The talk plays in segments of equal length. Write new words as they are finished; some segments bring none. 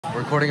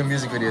We're recording a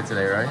music video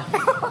today, right?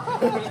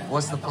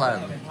 What's the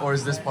plan? Or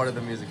is this part of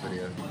the music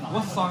video?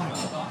 What song?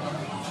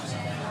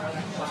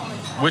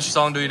 Which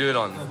song do you do it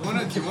on? Do you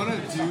wanna do the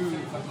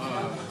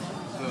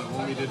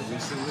one we did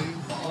recently?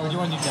 Or do you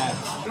want to do that?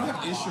 We don't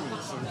have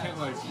instruments, so we can't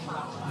like.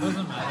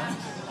 Doesn't matter.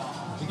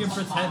 We can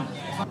pretend.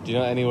 Do you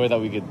know anywhere that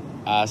we could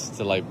ask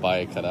to like buy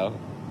a cutout?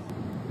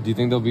 Do you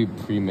think there'll be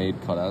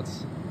pre-made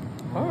cutouts?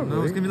 Oh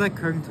no, it's gonna be like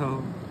Keng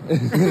toe.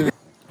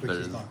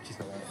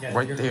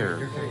 Right there.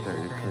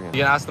 You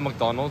can ask the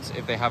McDonald's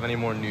if they have any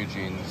more New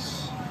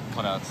Jeans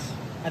cutouts.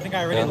 I think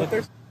I already looked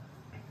there.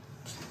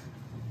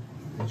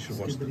 You should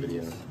watch the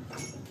video.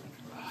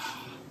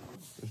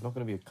 There's not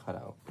gonna be a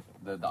cutout.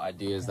 The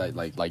idea is that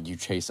like you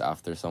chase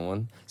after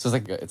someone, so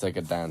it's like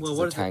a dance.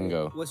 Well, it's a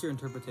tango. What's your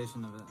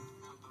interpretation of it?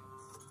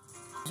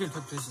 What's your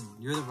interpretation?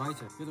 You're the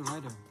writer. You're the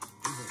writer.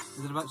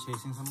 Is it about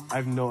chasing someone? I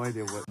have no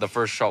idea what. The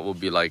first shot will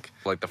be like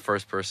the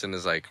first person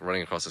is like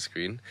running across the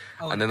screen,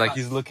 and then like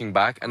he's looking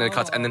back, and then it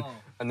cuts, and then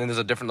there's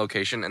a different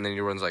location, and then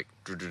he runs like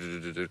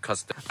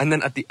cuts, and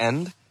then at the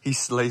end he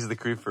slays the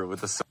creeper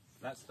with the sword.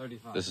 That's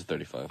 35. This is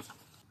 35.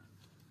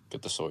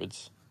 Get the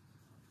swords.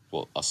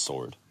 Well, a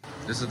sword.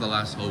 This is the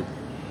last hope.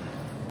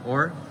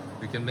 Or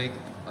we can make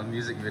a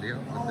music video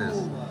with this.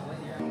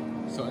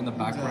 So in the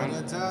background,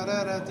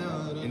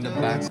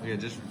 yeah,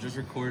 just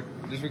record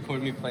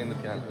me playing the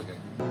piano. Okay.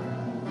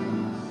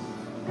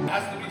 It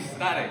has to be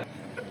static.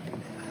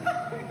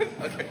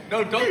 Okay.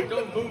 No,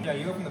 don't move. Yeah,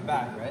 you go from the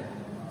back, right?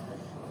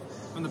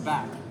 From the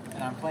back,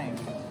 and I'm playing,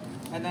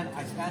 and then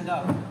I stand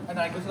up, and then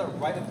I go to the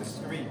right of the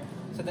screen,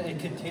 so that it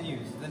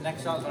continues. The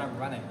next shot is when I'm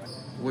running.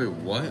 Wait,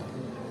 what?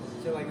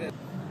 So like this.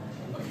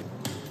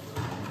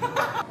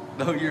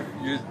 No, you're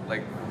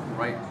like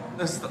right.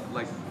 That's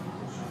like.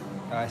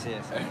 Oh, I see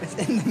it. It's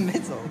in the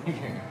middle.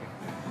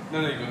 No,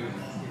 you go.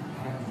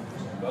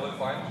 That look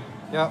fine?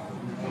 Yep.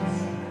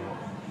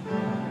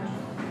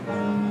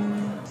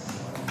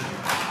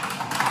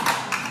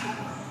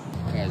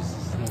 Guys,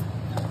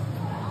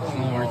 it's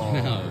not working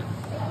out.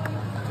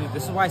 Dude,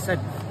 this is why I said,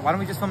 why don't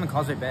we just film in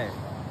Causeway Bay?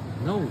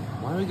 No,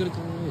 why don't we go to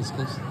Causeway? It's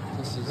close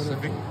to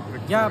Central.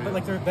 Yeah, but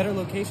like there are better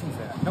locations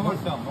there. No one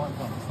film.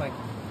 It's like,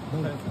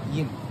 No,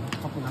 Ian,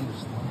 fucking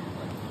understand.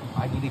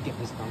 Like, I need to get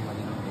this done by the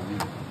end of the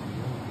week.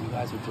 You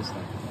guys are just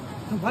like.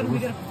 why do we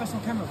get a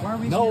professional camera? Why are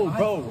we? No,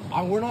 bro,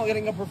 we're not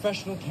getting a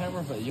professional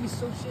camera for you. It's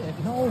so shit.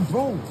 No,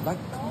 bro, like,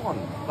 come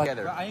on.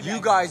 Like, You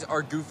guys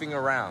are goofing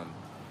around.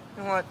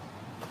 You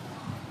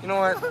know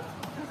what?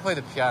 Play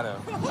the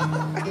piano.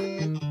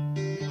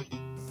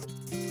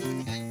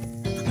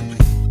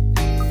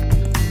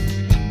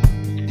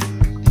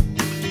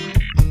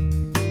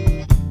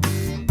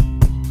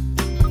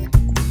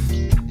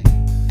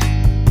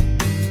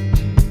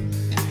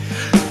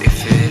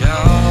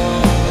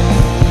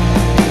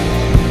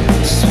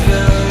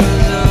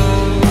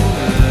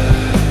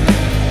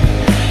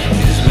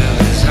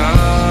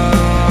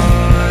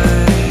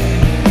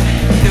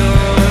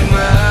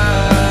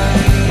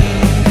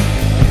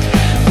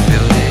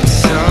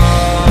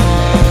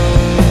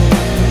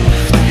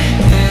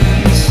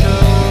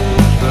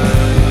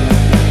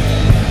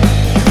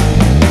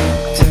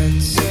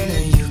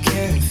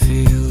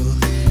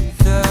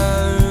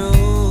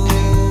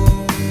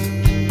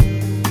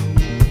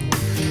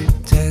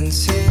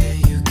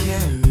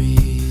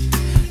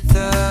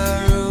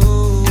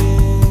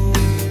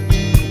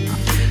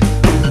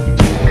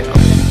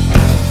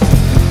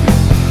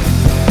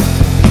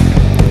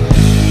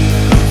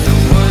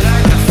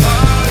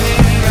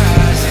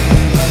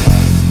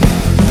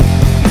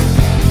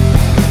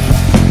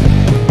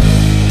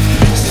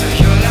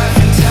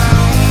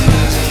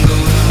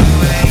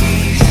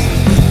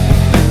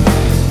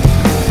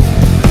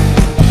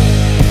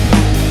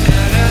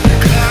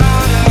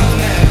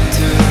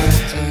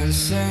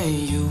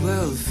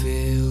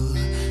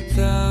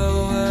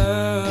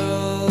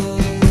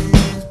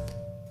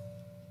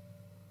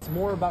 it's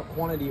more about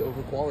quantity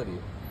over quality.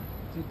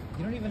 Dude,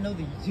 you don't even know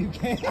the YouTube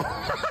game.